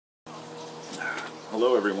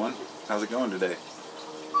Hello everyone, how's it going today?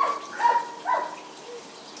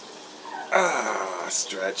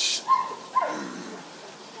 Stretch.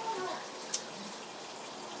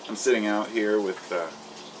 I'm sitting out here with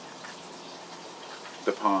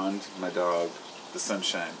the pond, my dog, the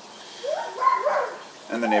sunshine,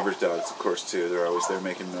 and the neighbor's dogs, of course, too. They're always there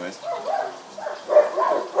making noise.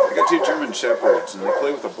 I got two German Shepherds, and they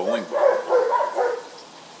play with a bowling ball.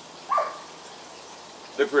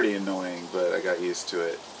 They're pretty annoying, but I got used to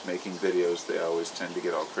it. Making videos, they always tend to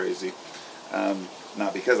get all crazy.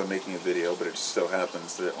 Not because I'm making a video, but it just so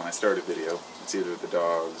happens that when I start a video, it's either the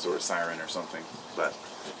dogs or a siren or something. But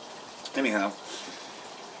anyhow,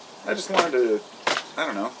 I just wanted to, I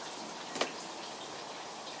don't know,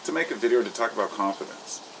 to make a video to talk about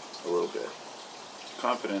confidence a little bit.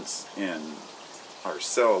 Confidence in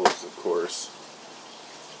ourselves, of course.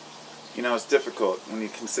 You know, it's difficult when you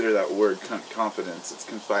consider that word confidence. It's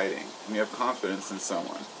confiding. When you have confidence in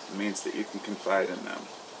someone, it means that you can confide in them.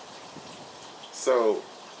 So,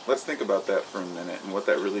 let's think about that for a minute and what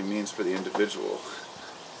that really means for the individual.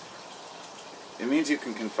 It means you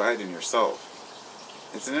can confide in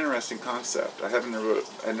yourself. It's an interesting concept. I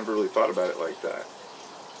never really thought about it like that.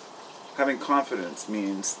 Having confidence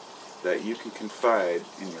means that you can confide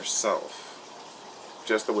in yourself,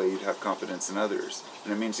 just the way you'd have confidence in others.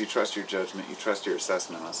 And it means you trust your judgment, you trust your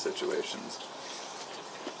assessment on situations.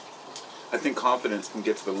 I think confidence can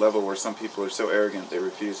get to the level where some people are so arrogant they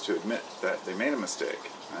refuse to admit that they made a mistake.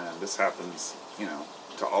 And this happens, you know,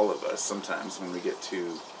 to all of us sometimes when we get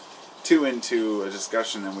too into a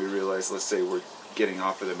discussion and we realize, let's say we're getting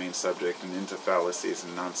off of the main subject and into fallacies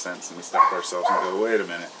and nonsense, and we stop ourselves and go, wait a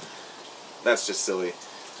minute, that's just silly.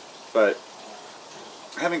 But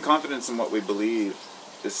having confidence in what we believe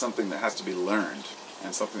is something that has to be learned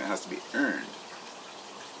and something that has to be earned.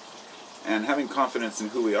 And having confidence in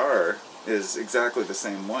who we are is exactly the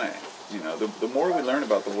same way. You know, the more we learn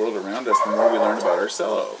about the world around us, the more we learn about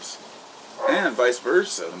ourselves. And vice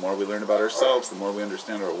versa. The more we learn about ourselves, the more we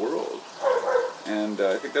understand our world. And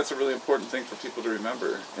I think that's a really important thing for people to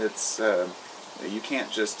remember. It's you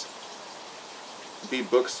can't just be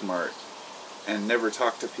book smart and never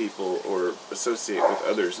talk to people or associate with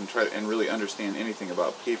others and try and really understand anything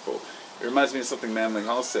about people. It reminds me of something Manly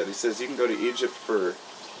Hall said. He says you can go to Egypt or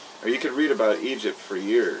you could read about Egypt for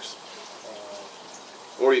years,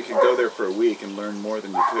 or you could go there for a week and learn more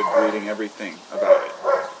than you could reading everything about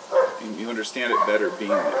it. And you understand it better being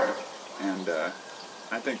there. And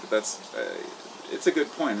I think that's it's a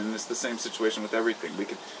good point, and it's the same situation with everything.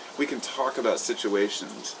 We can talk about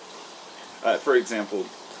situations. For example,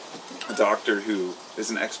 a doctor who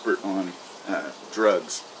is an expert on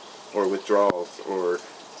drugs or withdrawals, or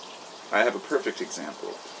I have a perfect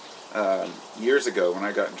example. Years ago, when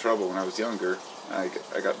I got in trouble when I was younger, I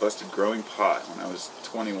got busted growing pot when I was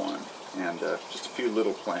 21, and just a few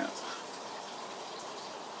little plants.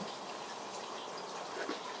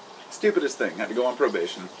 Stupidest thing. Had to go on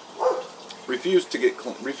probation. Refused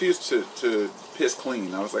to piss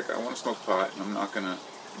clean. I was like, I want to smoke pot, and I'm not gonna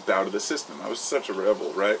bow to the system. I was such a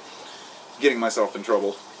rebel, right? Getting myself in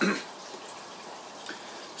trouble.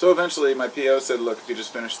 So eventually my PO said, look, if you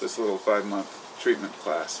just finish this little 5-month treatment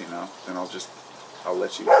class, you know, then I'll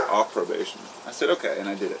let you off probation. I said, okay, and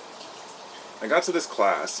I did it. I got to this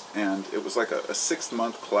class, and it was like a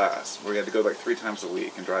 6-month class where you had to go like 3 times a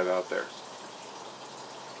week and drive out there.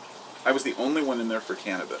 I was the only one in there for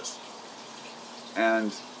cannabis.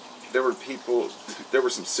 And there were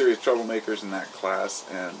some serious troublemakers in that class,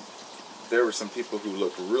 and there were some people who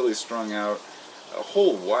looked really strung out, a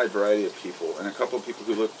whole wide variety of people, and a couple of people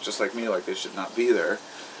who looked just like me, like they should not be there.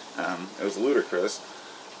 It was ludicrous.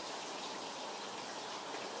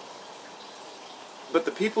 But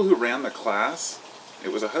the people who ran the class,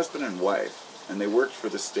 it was a husband and wife, and they worked for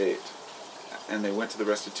the state, and they went to the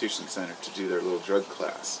restitution center to do their little drug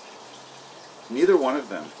class. Neither one of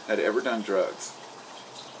them had ever done drugs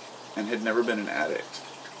and had never been an addict.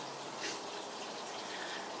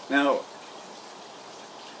 Now,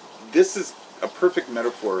 this is a perfect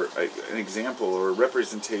metaphor, an example or a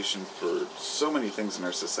representation for so many things in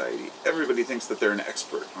our society. Everybody thinks that they're an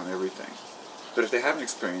expert on everything. But if they haven't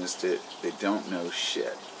experienced it, they don't know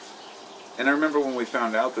shit. And I remember when we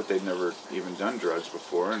found out that they'd never even done drugs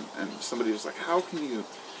before, and somebody was like, how can you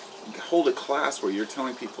hold a class where you're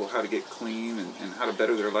telling people how to get clean and how to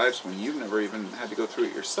better their lives when you've never even had to go through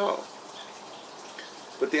it yourself?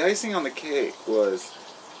 But the icing on the cake was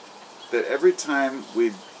that every time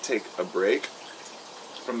we'd take a break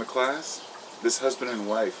from the class, this husband and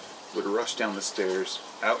wife would rush down the stairs,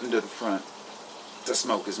 out into the front, to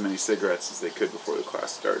smoke as many cigarettes as they could before the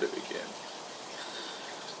class started again.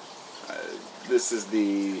 this is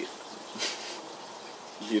the,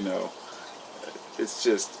 you know, it's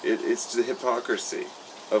just, it's the hypocrisy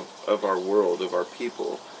of our world, of our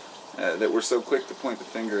people, that we're so quick to point the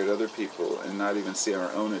finger at other people and not even see our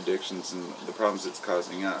own addictions and the problems it's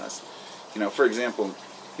causing us. You know, for example,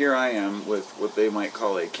 here I am with what they might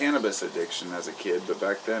call a cannabis addiction as a kid, but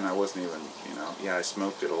back then I wasn't even, you know, yeah, I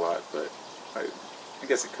smoked it a lot, but I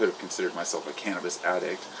guess I could have considered myself a cannabis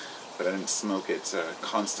addict, but I didn't smoke it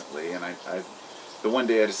constantly, and the one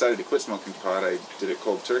day I decided to quit smoking pot, I did it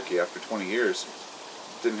cold turkey after 20 years,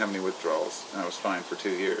 didn't have any withdrawals, and I was fine for 2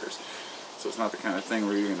 years. So it's not the kind of thing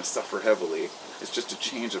where you're going to suffer heavily, it's just a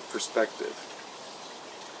change of perspective.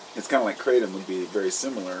 It's kind of like kratom would be very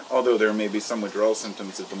similar, although there may be some withdrawal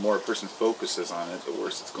symptoms that the more a person focuses on it, the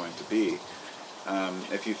worse it's going to be.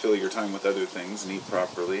 If you fill your time with other things and eat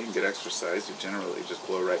properly and get exercise, you generally just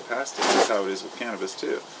blow right past it. That's how it is with cannabis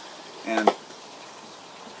too. And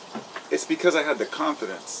it's because I had the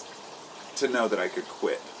confidence to know that I could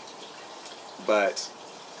quit. But,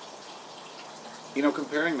 you know,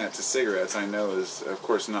 comparing that to cigarettes, I know is, of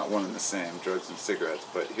course, not one and the same, drugs and cigarettes,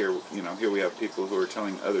 but here, you know, here we have people who are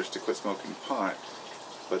telling others to quit smoking pot,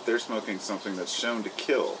 but they're smoking something that's shown to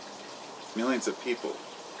kill millions of people,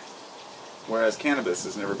 whereas cannabis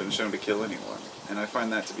has never been shown to kill anyone, and I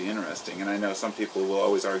find that to be interesting, and I know some people will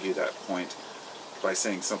always argue that point by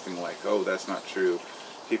saying something like, oh, that's not true,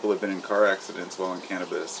 people have been in car accidents while on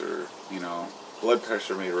cannabis, or, you know, blood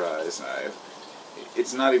pressure may rise.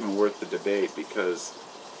 It's not even worth the debate because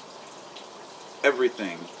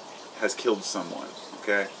everything has killed someone,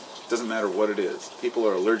 okay? It doesn't matter what it is. People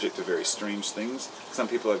are allergic to very strange things. Some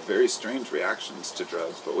people have very strange reactions to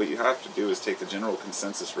drugs, but what you have to do is take the general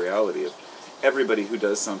consensus reality of everybody who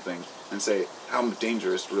does something and say, how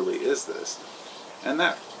dangerous really is this? And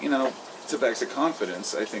that, you know, to back to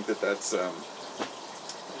confidence, I think that's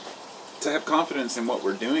to have confidence in what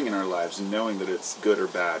we're doing in our lives and knowing that it's good or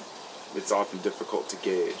bad. It's often difficult to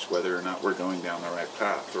gauge whether or not we're going down the right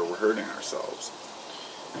path or we're hurting ourselves.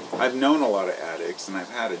 I've known a lot of addicts and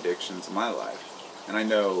I've had addictions in my life, and I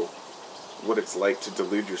know what it's like to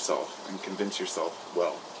delude yourself and convince yourself,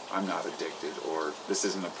 well, I'm not addicted, or this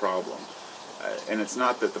isn't a problem. And it's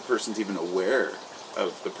not that the person's even aware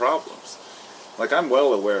of the problems. Like, I'm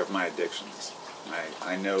well aware of my addictions.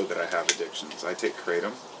 I know that I have addictions. I take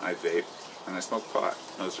kratom, I vape, and I smoke pot.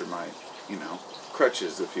 Those are my, you know,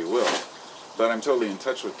 crutches, if you will. But I'm totally in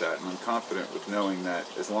touch with that, and I'm confident with knowing that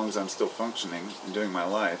as long as I'm still functioning and doing my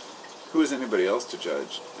life, who is anybody else to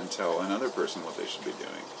judge and tell another person what they should be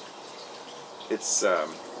doing? It's a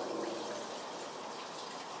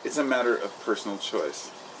matter of personal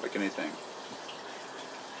choice, like anything.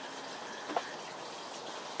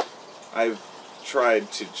 I've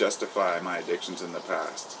tried to justify my addictions in the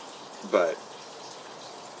past, but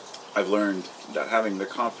I've learned that having the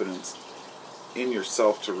confidence in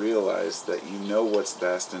yourself to realize that you know what's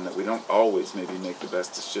best and that we don't always maybe make the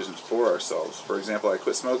best decisions for ourselves. For example, I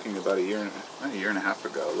quit smoking about a year and a half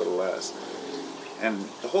ago, a little less. And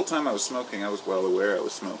the whole time I was smoking, I was well aware I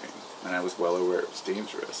was smoking, and I was well aware it was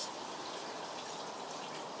dangerous.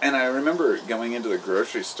 And I remember going into the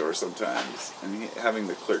grocery store sometimes and having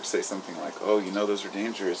the clerk say something like, oh, you know those are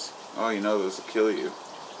dangerous. Oh, you know those will kill you.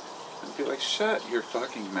 And I'd be like, shut your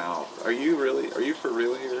fucking mouth. Are you for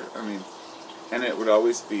real here? I mean, and it would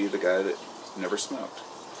always be the guy that never smoked,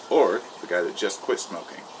 or the guy that just quit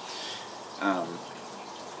smoking.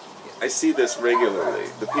 I see this regularly.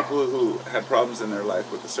 The people who had problems in their life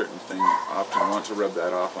with a certain thing often want to rub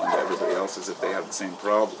that off onto everybody else as if they have the same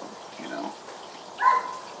problem, you know?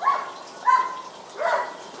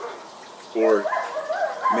 Or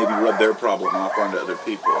maybe rub their problem off onto other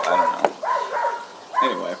people. I don't know.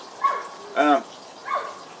 Anyway,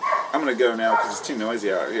 I'm going to go now because it's too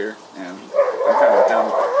noisy out here, and I'm kind of done.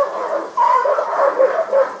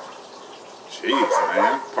 Jeez,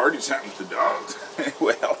 man. Party time with the dogs.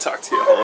 Anyway, I'll talk to you all.